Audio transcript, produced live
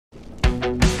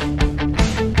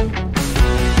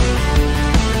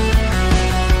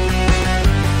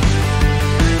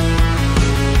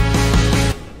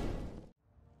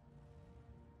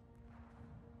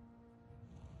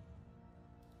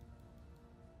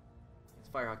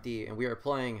Firehawk D, and we are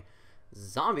playing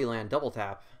Zombieland Double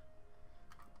Tap.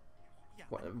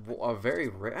 What, a very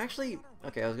rare, actually,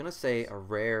 okay, I was gonna say a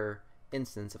rare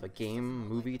instance of a game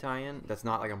movie tie-in that's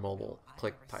not like a mobile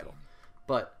click title,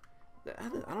 but I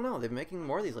don't know, they've been making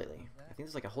more of these lately. I think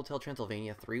there's like a Hotel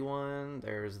Transylvania 3 one,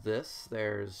 there's this,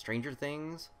 there's Stranger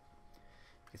Things.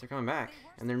 I guess they're coming back,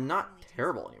 and they're not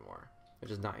terrible anymore,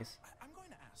 which is nice.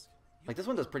 Like, this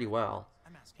one does pretty well.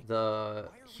 The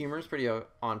humor is pretty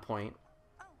on point,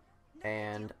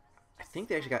 and I think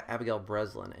they actually got Abigail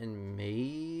Breslin and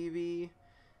maybe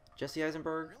Jesse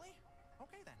Eisenberg.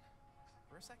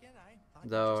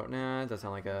 Though, nah, it does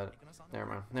sound like a.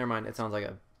 Never mind. It sounds like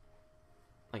an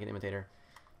imitator.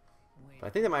 But I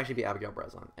think that might actually be Abigail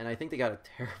Breslin, and I think they got a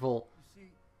terrible.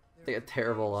 They got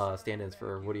terrible stand-ins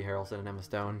for Woody Harrelson and Emma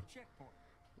Stone.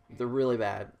 They're really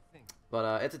bad.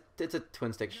 But it's a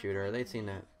twin stick shooter. They've seen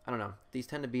that. I don't know. These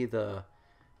tend to be the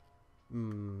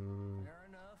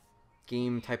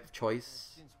game type of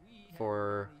choice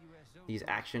for these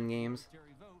action games.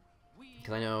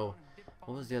 Because I know,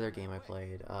 what was the other game I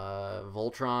played?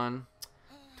 Voltron,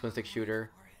 twin stick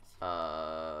shooter.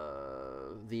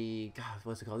 God,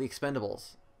 what's it called? The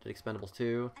Expendables. Did Expendables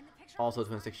 2, also a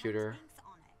twin stick shooter.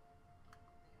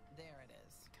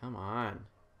 Come on,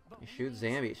 you shoot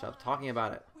Zambi. Stop talking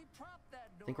about it.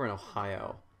 I think we're in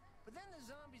Ohio. But then the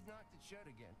zombies knocked it shut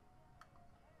again.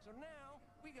 So now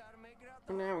we gotta make it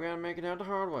out. Now we gotta make it out the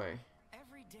hard way.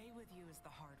 Every day with you is the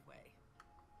hard way.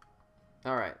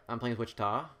 All right, I'm playing as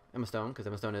Wichita, Emma Stone, because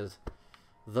Emma Stone is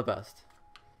the best.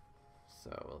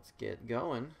 So let's get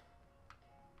going.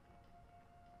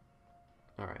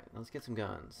 All right, let's get some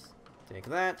guns. Take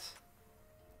that,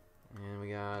 and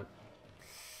we got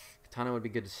katana would be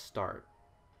good to start.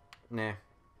 Nah.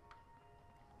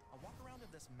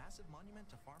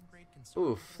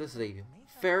 Oof, this is a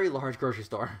very large grocery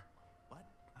store. But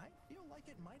I feel like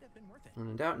it might have been worth it. When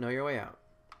in doubt, know your way out.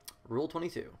 Rule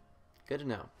 22. Good to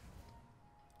know.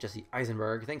 Jesse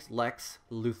Eisenberg. Thanks, Lex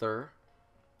Luthor.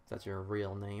 That's your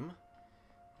real name.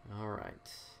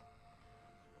 Alright.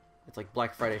 It's like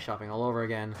Black Friday shopping all over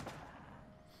again.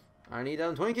 I need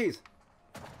them Twinkies!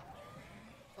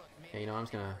 Okay, you know, I'm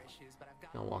just gonna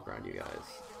walk around you guys.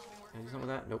 Can I do something with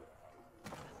that? Nope.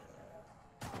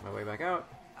 My way back out.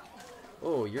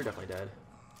 Oh, you're definitely dead.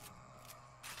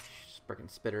 Frickin'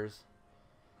 spitters.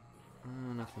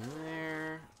 Nothing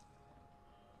there.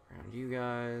 Around you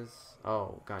guys.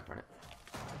 Oh, god darn it.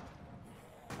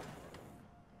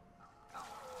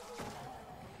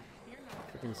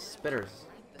 Frickin' spitters.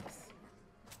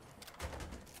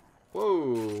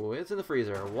 Whoa, it's in the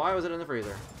freezer. Why was it in the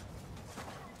freezer?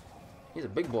 He's a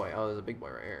big boy. Oh, there's a big boy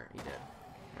right here. He did.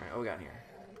 Alright, what we got here?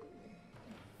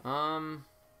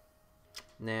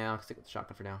 Nah, I'll stick with the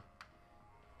shotgun for now.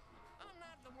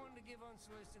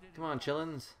 Come on,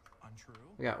 chillins.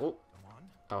 We got, oh,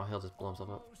 he'll just blow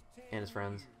himself up. And his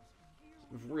friends.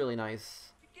 Really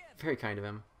nice. Very kind of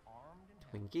him.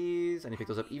 Twinkies. I need to pick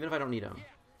those up even if I don't need them.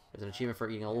 There's an achievement for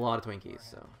eating a lot of Twinkies,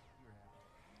 so.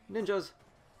 Ninjas.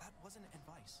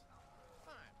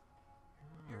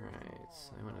 Alright,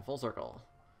 so I went in full circle.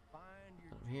 Put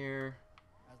him here.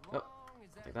 Oh,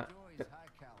 I'll take that. Good.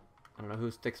 I don't know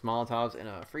who sticks Molotovs in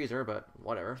a freezer, but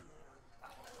whatever.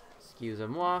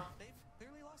 Excusez-moi.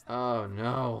 Oh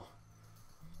no.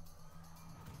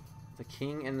 The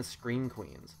King and the Scream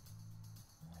Queens.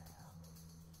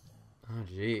 Oh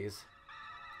jeez.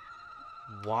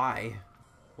 Why?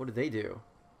 What did they do?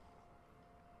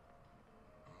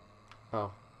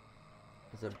 Oh.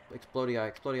 It's a explodey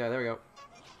eye. Explodey eye. There we go.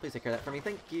 Please take care of that for me.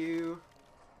 Thank you.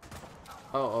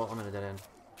 Oh, I'm in a dead end.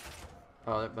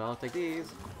 Oh, but I'll take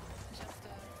these.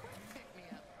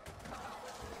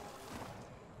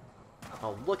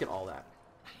 Oh, look at all that.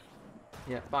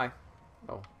 Yeah, bye.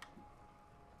 Oh.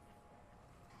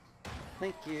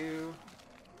 Thank you.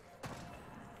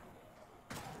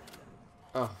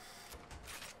 Oh.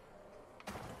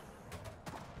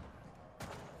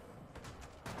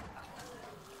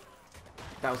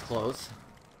 That was close.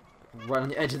 Right on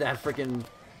the edge of that freaking.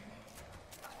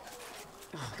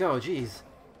 Oh, go, jeez.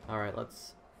 Alright,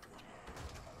 let's.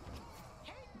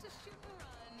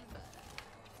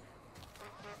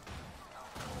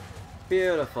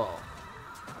 Beautiful.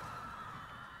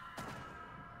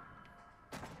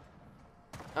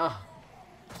 Oh,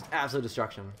 just absolute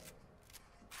destruction.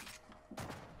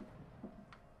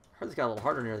 Heard this got a little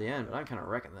harder near the end, but I'm kind of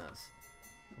wrecking this.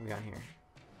 What we got here?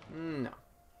 No.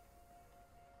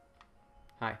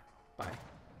 Hi. Bye.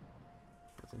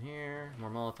 What's in here? More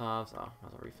Molotovs. Oh, might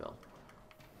as well refill.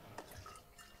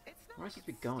 Where am I supposed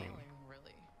to be going?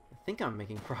 I think I'm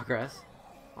making progress.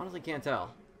 Honestly, can't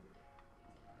tell.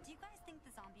 Do you guys think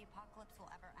the zombie apocalypse will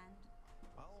ever end?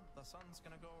 Well, the sun's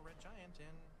gonna go red giant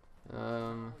in.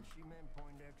 What she meant,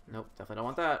 Poindexter. Nope, definitely don't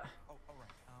want that. Oh, right.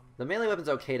 The melee weapon's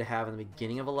okay to have in the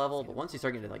beginning of a level, but once you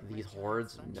start getting to like these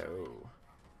hordes, no.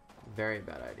 Very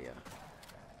bad idea.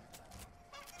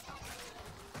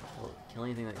 Well, kill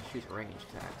anything that shoots range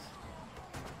attacks.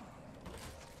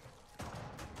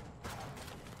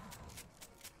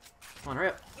 Come on, hurry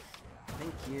up.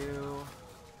 Thank you.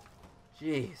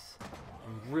 Jeez.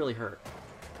 I'm really hurt.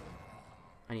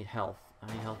 I need health.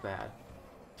 I need health bad.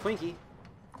 Twinkie.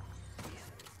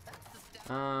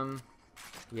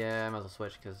 Yeah, I might as well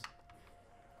switch, because...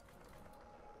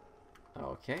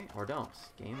 Okay, or don't.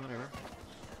 Game, whatever.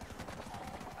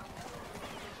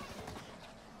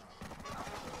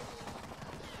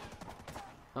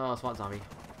 Oh, SWAT zombie.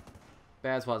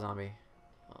 Bad SWAT zombie.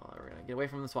 Oh, we're gonna get away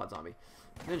from the SWAT zombie.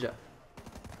 Ninja.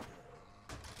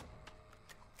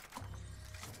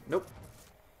 Nope.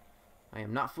 I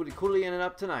am not fully cooling it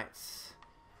up tonight.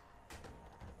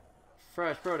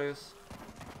 Fresh produce.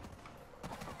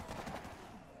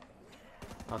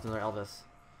 Oh, it's another Elvis.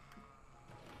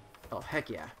 Oh, heck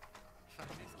yeah.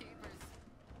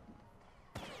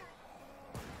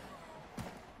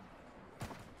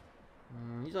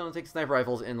 Usually I don't take sniper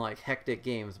rifles in like hectic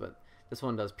games, but this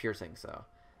one does piercing, so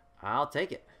I'll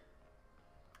take it.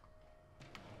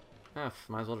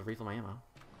 Might as well just refill my ammo.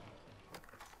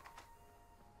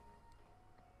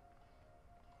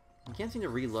 You can't seem to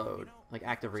reload, like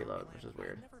active reload, which is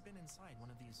weird. I've never been inside one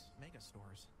of these mega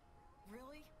stores.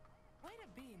 Really? Way to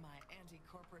be, my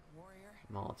anti-corporate warrior.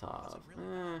 Was Molotov. it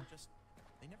really bad? Just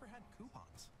they never had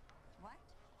coupons. What?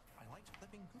 I liked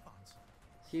flipping coupons.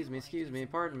 Excuse me,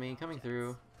 pardon me, coming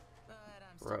through. But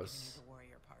I'm still Gross. giving you the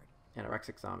warrior part.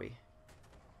 Anorexic zombie.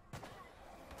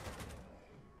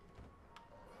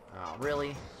 Oh,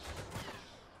 really?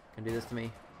 Can do this to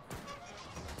me?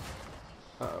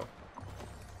 Uh-oh.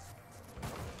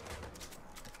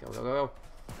 Go, go, go, go.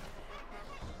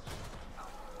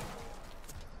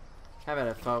 Have at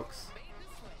it, folks.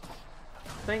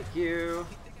 Thank you.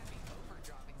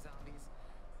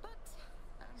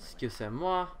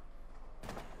 Excusez-moi.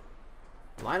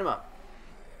 Line them up.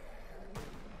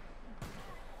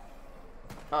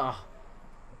 Oh.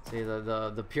 See,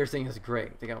 the piercing is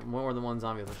great. They got more than one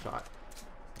zombie with a shot.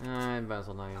 I might as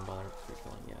well not even bother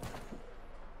refilling yet.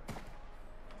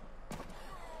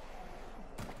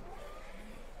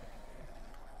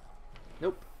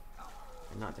 Nope.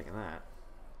 I'm not taking that.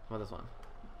 How about this one?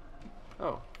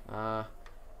 Oh,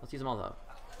 let's use a Molotov.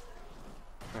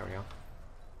 There we go.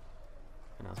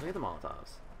 And now let's get the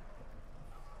Molotovs.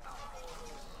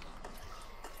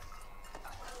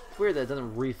 It's weird that it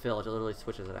doesn't refill, it literally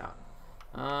switches it out.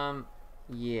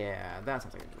 Yeah, that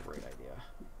sounds like a great idea.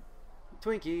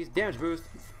 Twinkies, damage boost.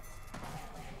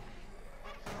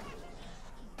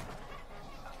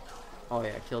 Oh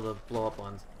yeah, kill the blow up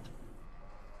ones.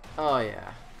 Oh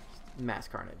yeah, mass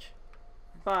carnage.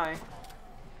 Bye.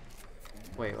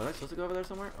 Wait, was I supposed to go over there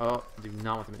somewhere? Oh, do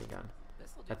not want the minigun.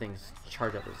 That thing's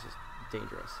charge up is just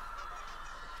dangerous.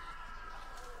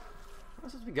 Where am I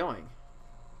supposed to be going?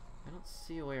 I don't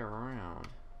see a way around.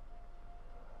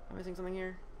 Am I missing something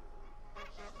here?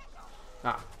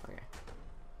 Ah, okay.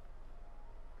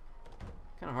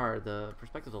 Kind of hard. The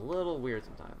perspective's a little weird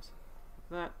sometimes.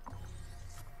 Like that.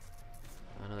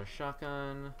 Another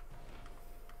shotgun.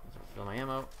 Let's refill my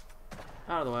ammo.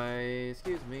 Out of the way.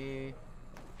 Excuse me.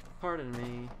 Pardon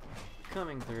me.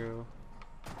 Coming through.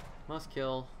 Must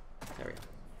kill. There we go.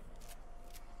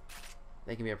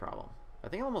 They can be a problem. I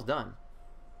think I'm almost done.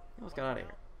 I almost got out of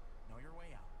here. Know your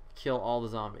way out. Kill all the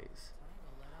zombies.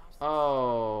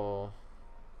 Oh.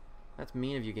 That's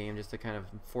mean of you, game, just to kind of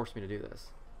force me to do this.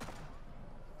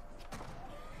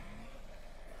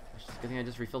 It's just a good thing I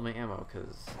just refilled my ammo,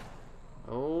 because...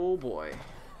 Oh boy.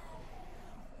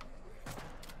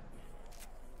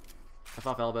 F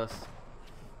off, Elvis.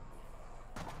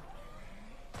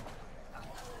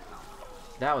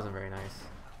 That wasn't very nice.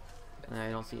 And I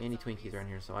don't see any Twinkies around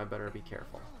here, so I better be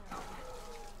careful.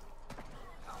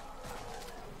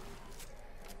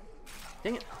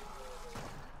 Dang it!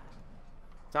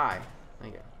 Die.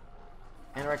 Thank you.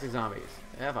 Anorexic zombies.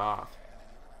 F off.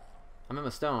 I'm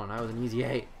Emma Stone. I was an easy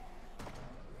 8.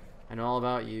 I know all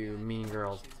about you, mean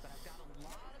girls.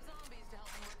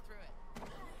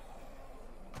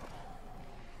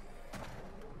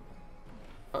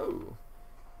 Oh.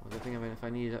 Well, good thing if I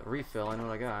need a refill, I know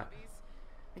what I got.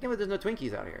 I can't believe there's no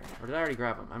Twinkies out here. Or did I already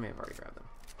grab them? I may have already grabbed them.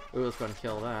 Ooh, let's go ahead and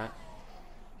kill that.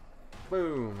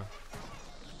 Boom.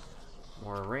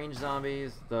 More ranged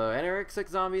zombies. The anorexic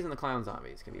zombies and the clown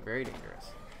zombies can be very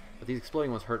dangerous. But these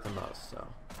exploding ones hurt the most, so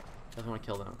definitely want to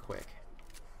kill them quick.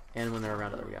 and when they're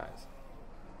around other guys.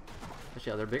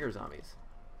 Especially other bigger zombies.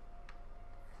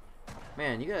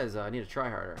 Man, you guys need to try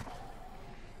harder.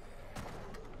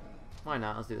 Why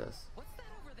not? Let's do this. What's that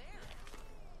over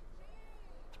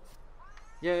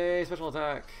there? Yay, special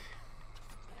attack.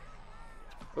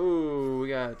 Ooh, we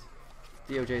got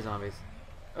DOJ zombies.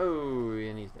 Oh,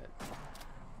 and he's dead.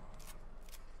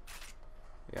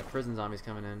 We got prison zombies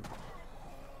coming in.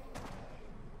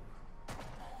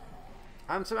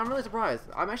 I'm really surprised.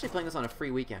 I'm actually playing this on a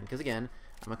free weekend because again,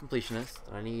 I'm a completionist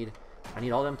and I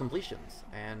need all them completions,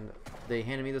 and they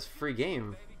handed me this free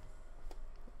game.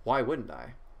 Why wouldn't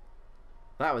I?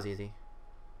 That was easy.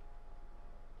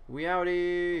 We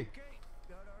outie. Okay,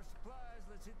 got our supplies.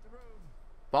 Let's hit the road.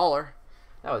 Baller.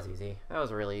 That was easy. That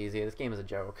was really easy. This game is a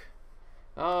joke.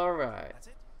 All right. That's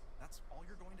it? That's all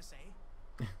you're going to say?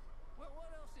 Well, what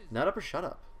else is Nut up or shut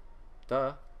up?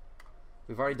 Duh.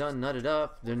 We've already done nutted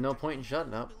up. There's no point in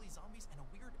shutting up. Hillbilly zombies and a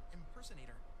weird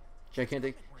impersonator.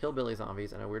 Gigantic hillbilly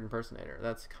zombies and a weird impersonator.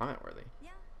 That's comment worthy. Yeah,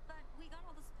 but we got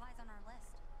all the supplies on our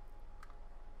list.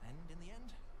 And in the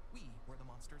end, we were the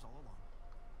monsters all along.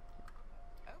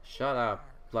 Okay, Shut up,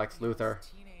 our Lex Luthor.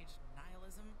 Teenage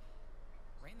nihilism.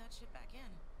 Rein that shit back in.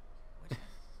 Would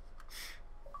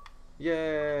ya?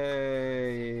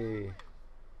 Yay!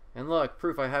 And look,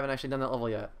 proof I haven't actually done that level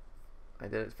yet. I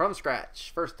did it from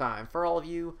scratch, first time, for all of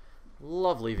you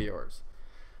lovely viewers.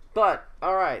 But,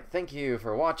 alright, thank you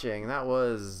for watching. That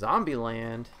was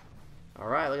Zombieland.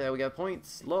 Alright, look at that, we got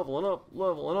points. Leveling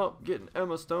up, getting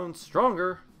Emma Stone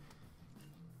stronger.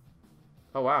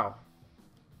 Oh, wow.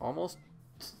 Almost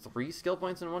 3 skill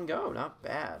points in one go. Not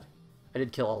bad. I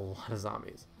did kill a lot of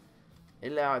zombies. A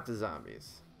lot of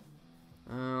zombies.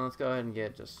 Let's go ahead and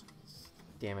get just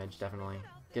damage, definitely.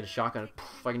 Get a shotgun.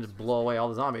 If I can just blow away all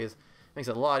the zombies, makes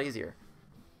it a lot easier.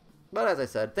 But as I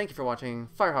said, thank you for watching.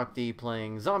 Firehawk D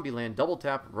playing Zombieland Double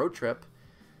Tap Road Trip,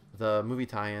 the movie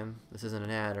tie-in. This isn't an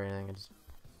ad or anything.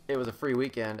 It was a free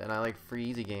weekend, and I like free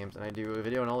easy games, and I do a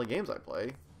video on all the games I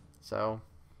play. So,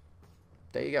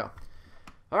 there you go.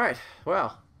 Alright,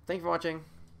 well, thank you for watching.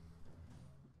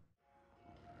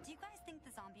 Do you guys think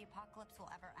the zombie apocalypse will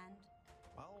ever end?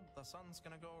 Well, the sun's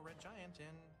gonna go red giant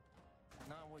in...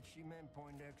 not what she meant,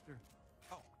 Poindexter?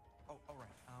 Oh, alright.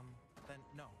 Then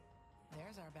no.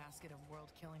 There's our basket of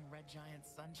world-killing red giant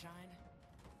sunshine.